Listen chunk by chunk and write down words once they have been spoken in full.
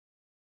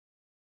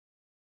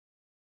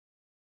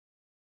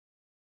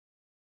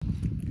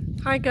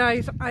Hi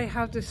guys, I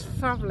have this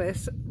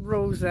fabulous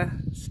Rosa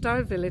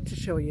style villa to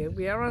show you.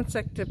 We are on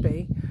Sector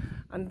B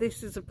and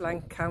this is a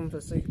blank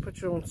canvas, so you can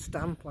put your own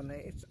stamp on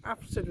it. It's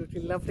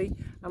absolutely lovely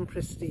and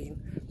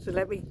pristine. So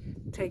let me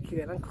take you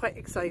in. I'm quite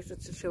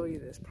excited to show you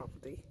this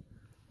property.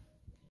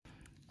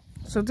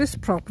 So this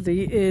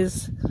property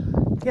is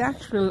the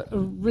actual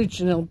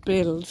original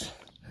build.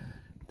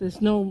 There's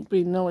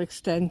been no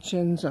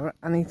extensions or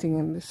anything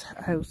in this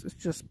house. It's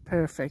just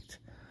perfect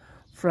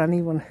for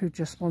anyone who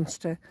just wants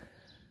to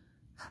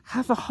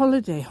have a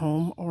holiday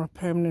home or a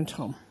permanent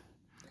home.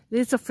 It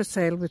is up for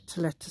sale with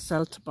to let to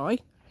sell to buy.com.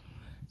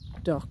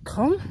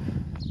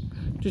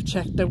 to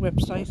check their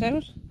website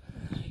out.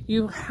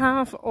 You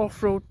have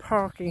off-road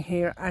parking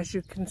here, as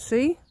you can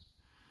see.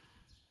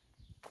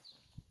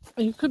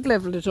 You could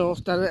level it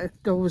off that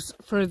it goes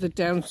further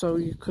down, so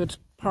you could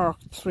park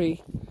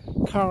 3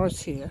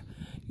 cars here.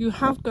 You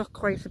have got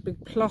quite a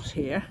big plot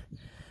here,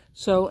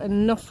 so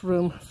enough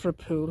room for a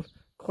pool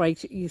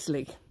quite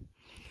easily.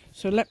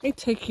 So let me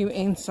take you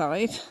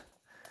inside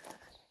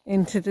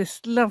into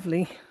this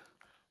lovely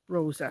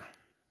Rosa.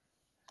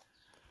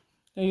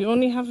 Now you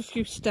only have a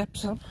few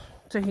steps up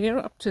to here,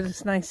 up to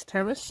this nice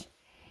terrace.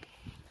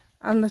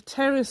 And the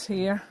terrace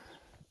here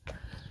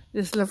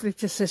is lovely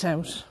to sit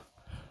out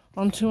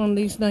onto on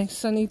these nice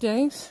sunny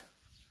days.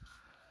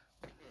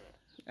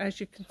 As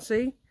you can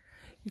see,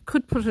 you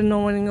could put an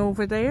awning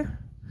over there.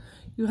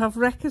 You have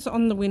wreckers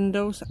on the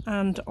windows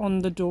and on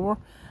the door.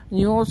 And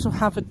you also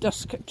have a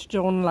dusk to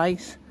dawn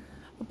light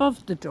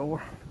above the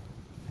door.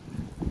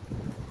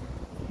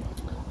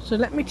 So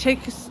let me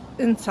take us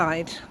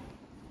inside.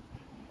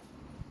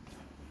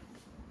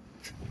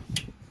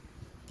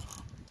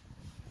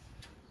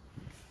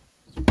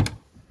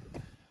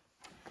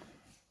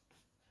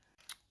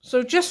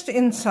 So just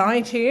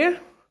inside here,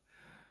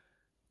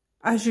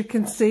 as you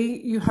can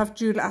see, you have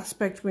dual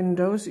aspect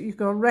windows. You've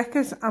got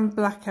wreckers and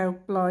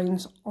blackout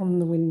blinds on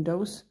the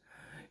windows.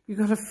 You've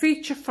got a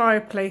feature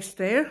fireplace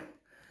there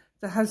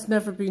that has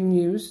never been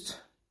used.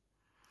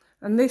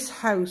 And this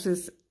house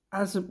is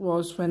as it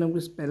was when it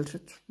was built.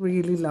 It's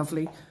really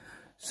lovely.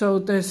 So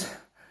there's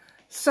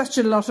such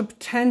a lot of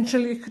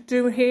potential you could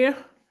do here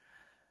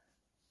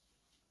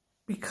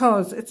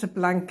because it's a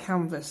blank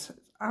canvas. It's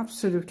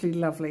absolutely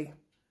lovely.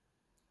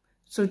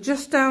 So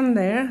just down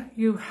there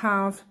you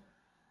have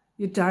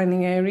your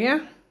dining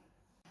area.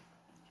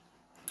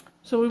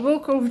 So we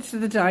walk over to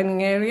the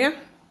dining area.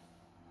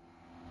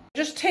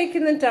 Just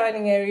taking the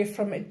dining area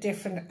from a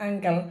different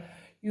angle,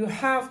 you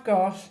have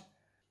got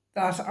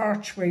that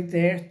archway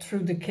there through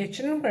the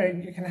kitchen where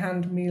you can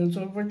hand meals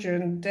over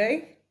during the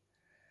day.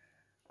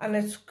 And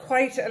it's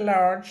quite a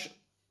large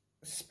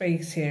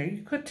space here.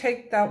 You could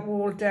take that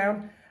wall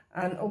down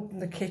and open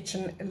the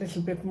kitchen a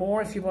little bit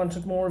more if you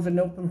wanted more of an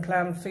open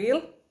plan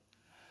feel.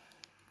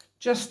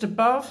 Just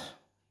above,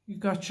 you've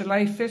got your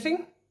light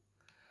fitting.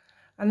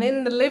 And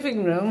in the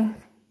living room,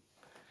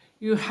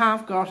 you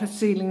have got a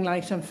ceiling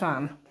light and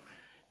fan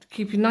to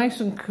keep you nice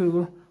and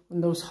cool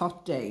on those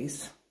hot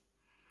days.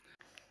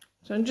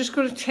 So I'm just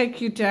going to take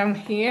you down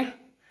here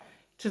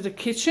to the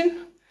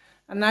kitchen,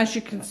 and as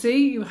you can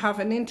see you have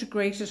an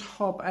integrated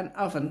hob and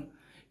oven.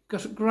 You've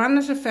got a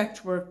granite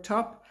effect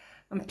worktop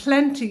and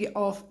plenty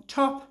of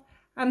top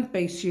and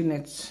base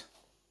units.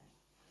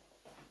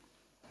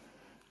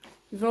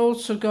 You've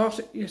also got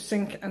your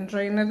sink and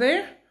drainer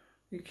there.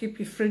 You keep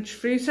your fridge,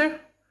 freezer,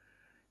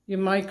 your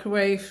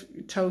microwave,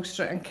 your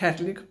toaster and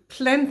kettle. You've got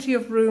plenty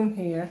of room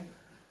here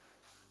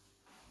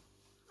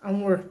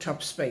and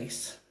worktop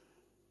space.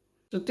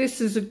 So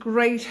this is a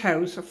great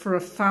house for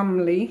a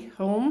family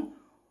home,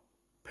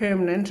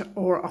 permanent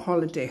or a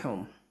holiday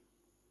home.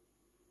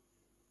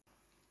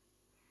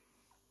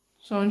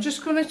 So I'm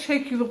just going to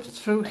take you up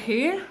through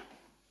here.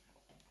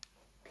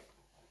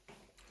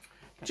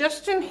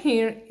 Just in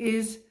here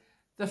is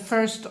the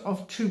first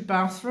of 2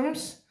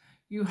 bathrooms.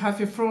 You have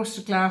your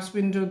frosted glass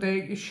window there,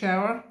 your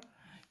shower.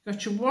 You've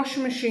got your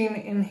washing machine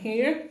in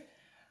here,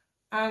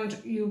 and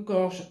you've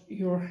got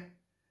your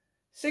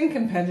sink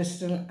and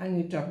pedestal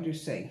and your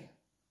WC.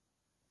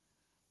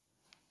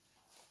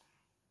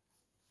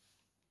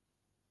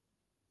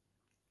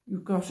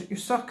 You've got your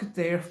socket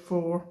there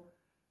for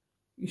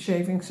your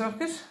shaving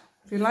socket,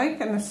 if you like,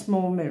 and a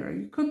small mirror.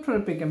 You could put a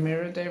bigger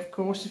mirror there, of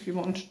course, if you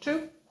wanted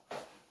to.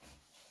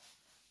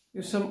 You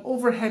have some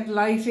overhead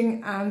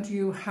lighting and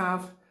you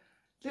have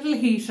little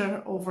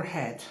heater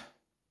overhead.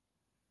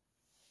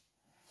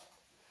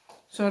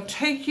 So I'll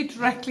take you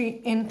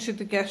directly into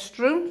the guest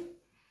room,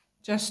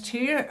 just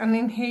here, and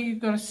in here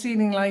you've got a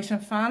ceiling light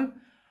and fan,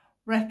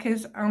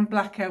 wreckers and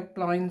blackout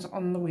blinds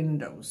on the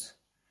windows.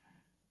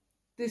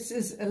 This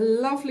is a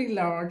lovely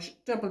large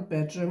double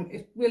bedroom.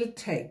 It will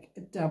take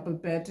a double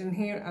bed in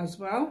here as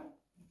well.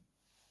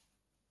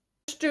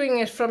 Just doing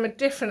it from a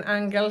different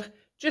angle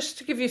just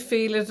to give you a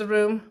feel of the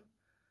room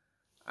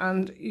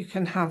and you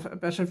can have a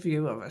better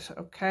view of it,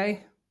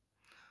 okay?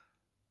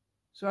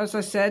 So as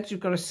I said, you've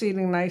got a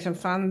ceiling light and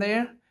fan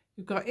there.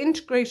 You've got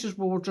integrated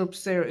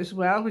wardrobes there as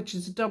well, which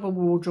is a double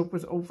wardrobe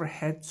with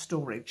overhead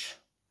storage.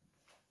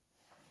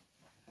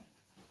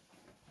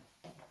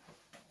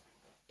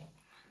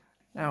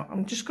 Now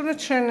I'm just going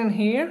to turn in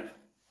here.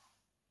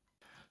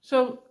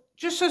 So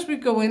just as we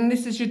go in,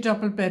 this is your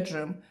double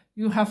bedroom.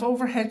 You have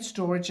overhead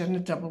storage and a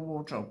double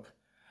wardrobe.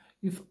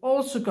 You've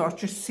also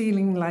got your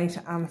ceiling light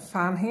and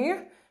fan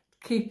here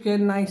to keep you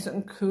nice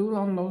and cool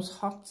on those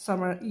hot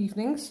summer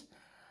evenings.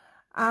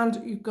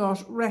 And you've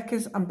got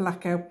wreckers and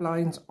blackout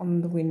blinds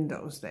on the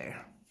windows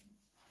there.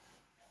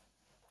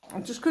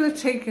 I'm just going to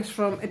take us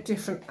from a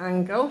different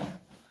angle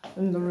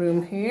in the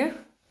room here.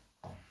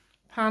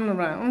 Pan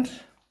around.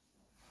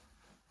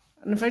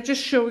 And if I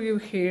just show you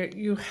here,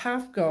 you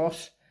have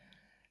got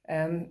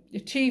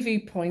your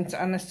TV points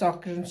and a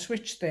socket and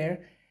switch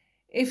there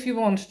if you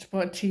wanted to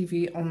put a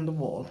TV on the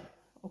wall.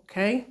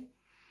 Okay.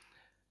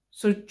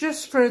 So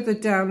just further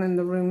down in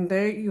the room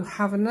there, you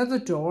have another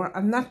door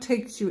and that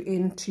takes you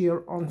into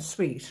your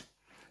ensuite.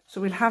 So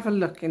we'll have a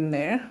look in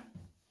there.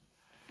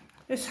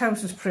 This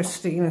house is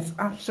pristine, it's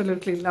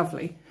absolutely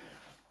lovely.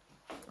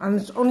 And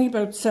it's only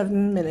about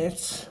 7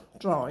 minutes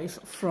drive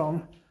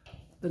from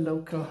the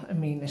local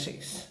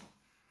amenities.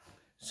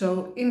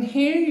 So in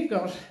here you've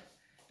got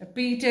a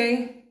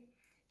bidet,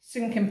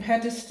 sink and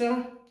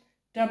pedestal,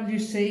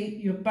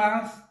 WC, your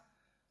bath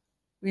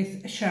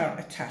with a shower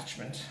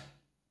attachment.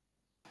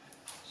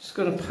 Just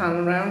going to pan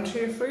around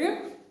here for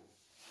you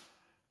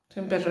to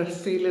get a better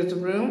feel of the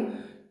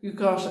room. You've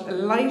got a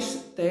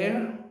light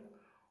there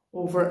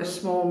over a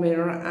small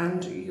mirror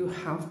and you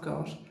have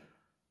got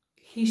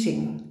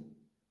heating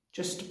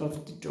just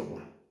above the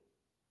door.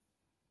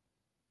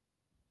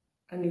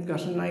 And you've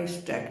got a nice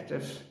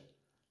decorative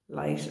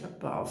light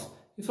above.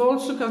 You've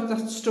also got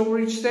that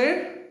storage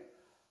there.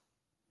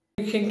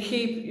 You can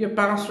keep your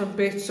bathroom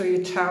bits or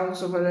your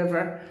towels or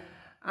whatever,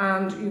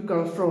 and you've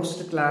got a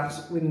frosted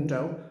glass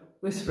window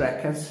with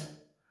wreckers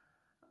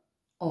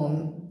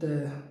on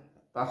the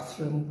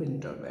bathroom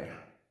window there.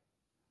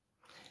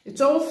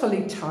 It's all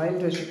fully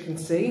tiled, as you can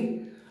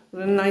see,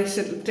 with a nice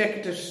little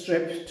decorative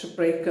strip to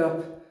break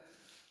up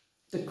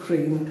the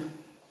cream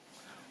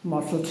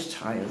mottled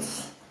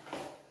tiles.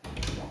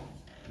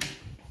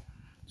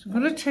 So I'm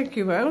going to take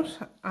you out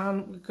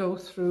and we'll go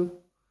through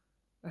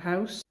the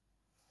house.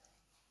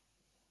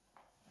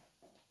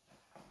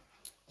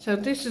 So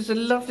this is a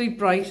lovely,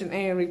 bright and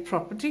airy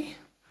property,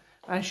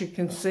 as you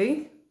can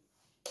see.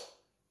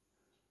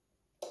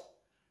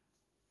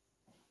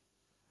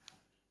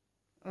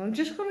 I'm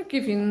just going to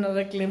give you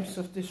another glimpse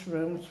of this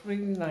room. It's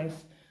really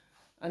nice.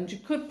 And you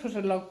could put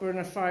a log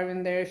burner fire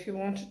in there if you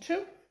wanted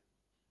to.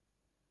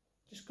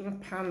 Just going to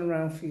pan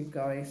around for you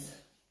guys.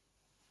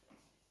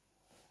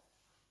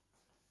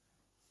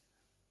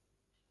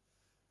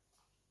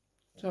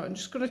 So I'm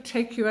just going to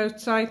take you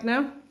outside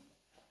now.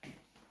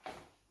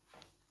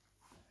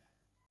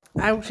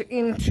 Out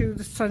into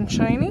the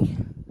sunshiny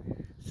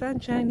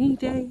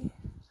day.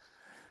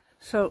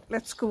 So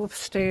let's go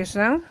upstairs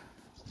now.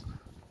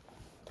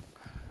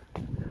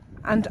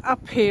 And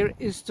up here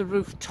is the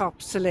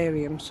rooftop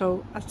solarium.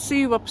 So I'll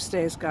see you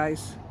upstairs,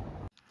 guys.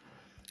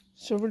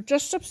 So we're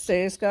just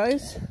upstairs,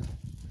 guys.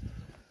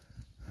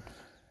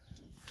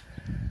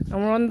 And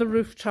we're on the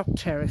rooftop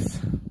terrace.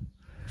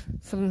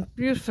 Some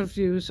beautiful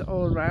views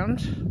all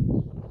around.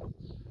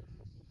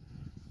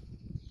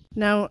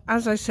 Now,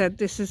 as I said,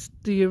 this is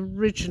the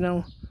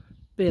original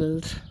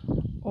build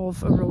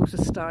of a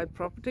Rosa style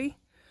property.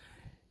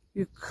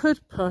 You could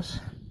put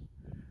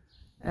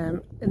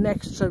an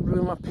extra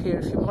room up here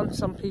if you want.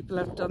 Some people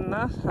have done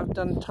that, have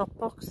done top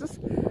boxes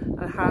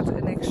and had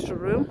an extra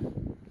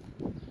room.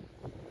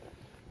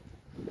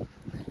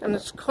 And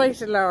it's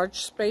quite a large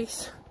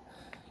space.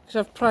 You could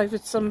have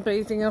private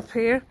sunbathing up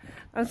here.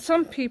 And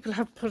some people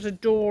have put a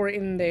door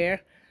in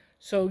there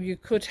so you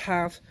could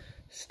have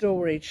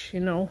storage,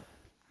 you know.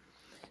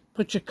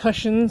 Put your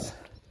cushions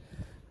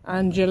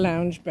and your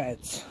lounge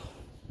beds.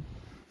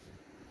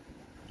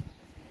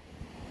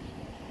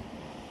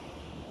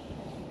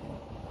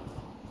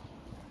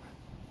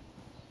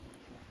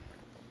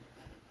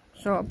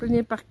 So I'll bring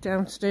you back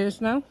downstairs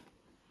now.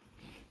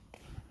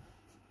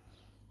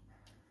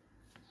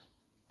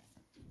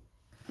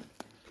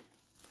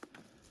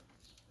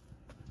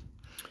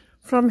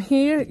 From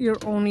here, you're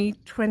only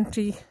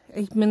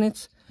 28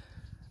 minutes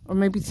or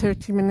maybe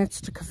 30 minutes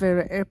to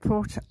Cavera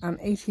Airport and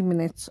 80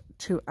 minutes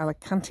to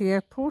Alicante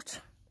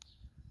Airport.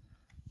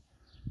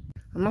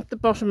 I'm at the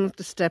bottom of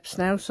the steps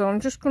now, so I'm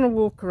just going to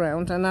walk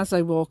around, and as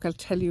I walk I'll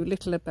tell you a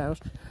little about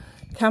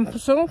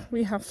Camposol.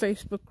 We have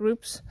Facebook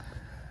groups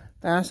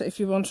that if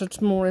you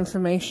wanted more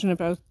information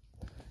about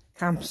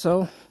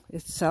Camposol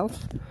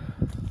itself,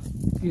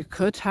 you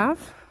could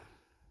have.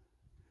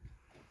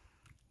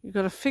 You've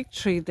got a fig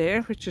tree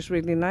there, which is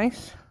really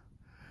nice,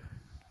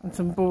 and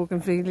some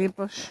bougainvillea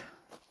bush.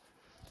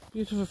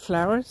 Beautiful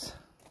flowers.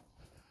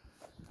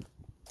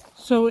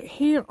 So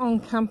here on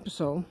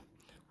Camposol,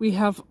 we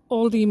have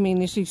all the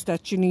amenities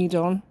that you need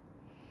on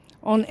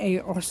A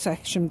or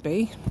Section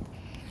B.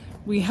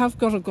 We have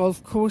got a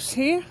golf course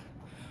here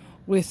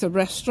with a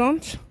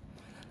restaurant,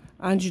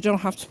 and you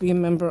don't have to be a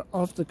member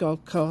of the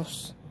golf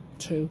course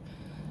to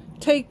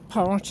take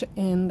part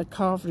in the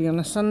carvery on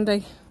a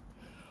Sunday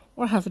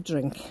or have a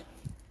drink.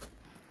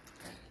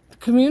 The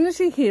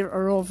community here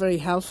are all very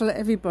helpful.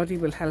 Everybody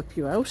will help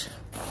you out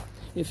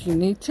if you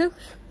need to.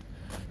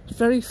 It's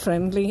very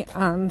friendly,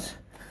 and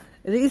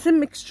it is a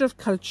mixture of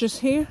cultures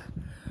here.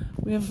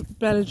 We have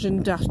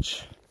Belgian,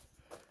 Dutch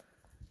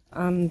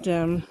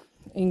and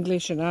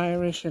English and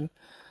Irish and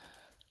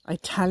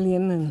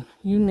Italian and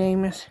you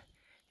name it.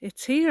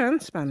 It's here,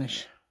 and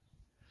Spanish.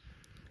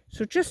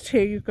 So just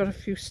here you've got a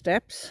few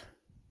steps,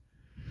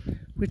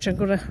 which I'm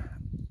going to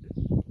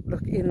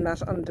look in that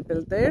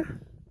underbuild there.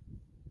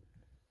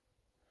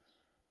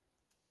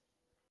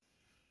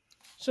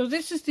 So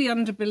this is the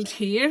underbuild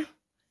here.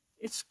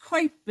 It's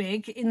quite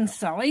big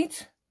inside,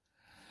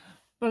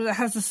 but it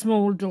has a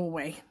small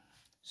doorway.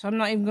 So I'm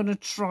not even going to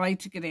try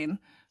to get in.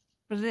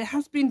 But it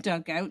has been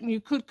dug out, and you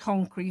could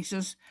concrete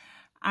it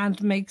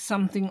and make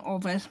something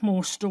of it,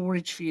 more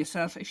storage for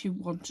yourself if you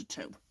wanted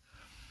to.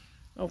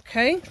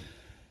 Okay.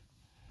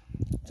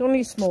 It's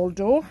only a small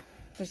door,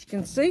 as you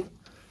can see.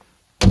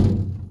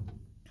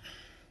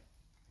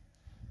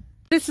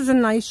 This is a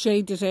nice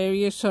shaded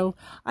area, so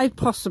I'd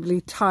possibly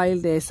tile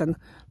this and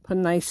put a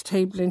nice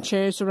table and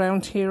chairs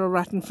around here, or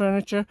rattan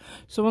furniture.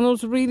 So on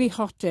those really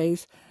hot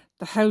days,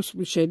 the house will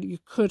be shaded. You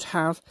could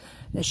have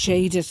a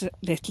shaded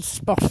little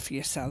spot for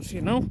yourself,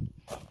 you know.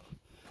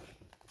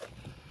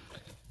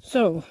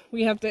 So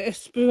we have the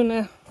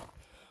Espuna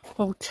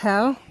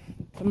Hotel,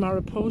 the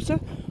Mariposa,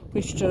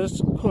 which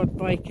does quad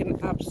biking,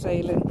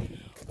 abseiling,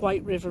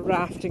 white river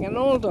rafting and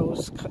all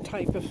those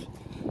type of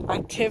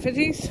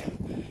activities.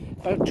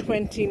 About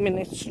 20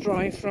 minutes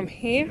drive from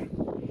here.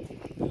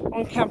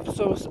 On campus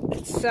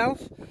itself,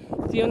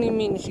 the only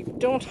amenity we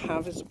don't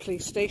have is a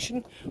police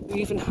station. We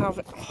even have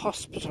a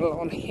hospital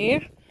on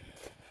here,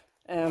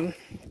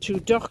 2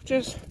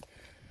 doctors.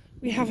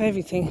 We have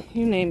everything,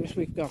 you name it,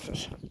 we've got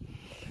it.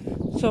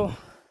 So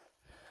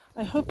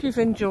I hope you've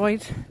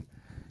enjoyed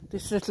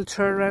this little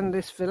tour around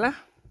this villa.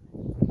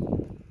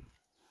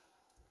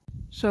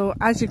 So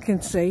as you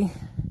can see,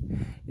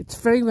 it's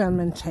very well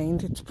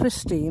maintained, it's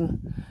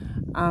pristine,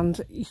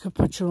 and you could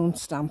put your own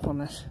stamp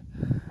on it.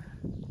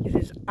 It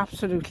is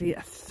absolutely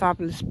a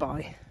fabulous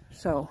buy.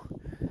 So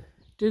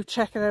do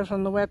check it out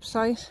on the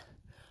website.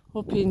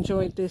 Hope you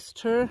enjoyed this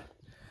tour,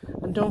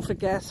 and don't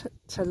forget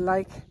to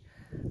like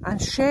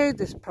and share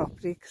this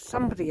property, because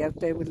somebody out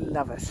there would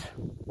love it.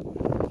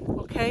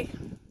 Okay,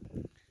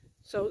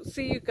 so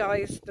see you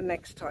guys the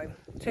next time.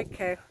 Take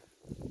care.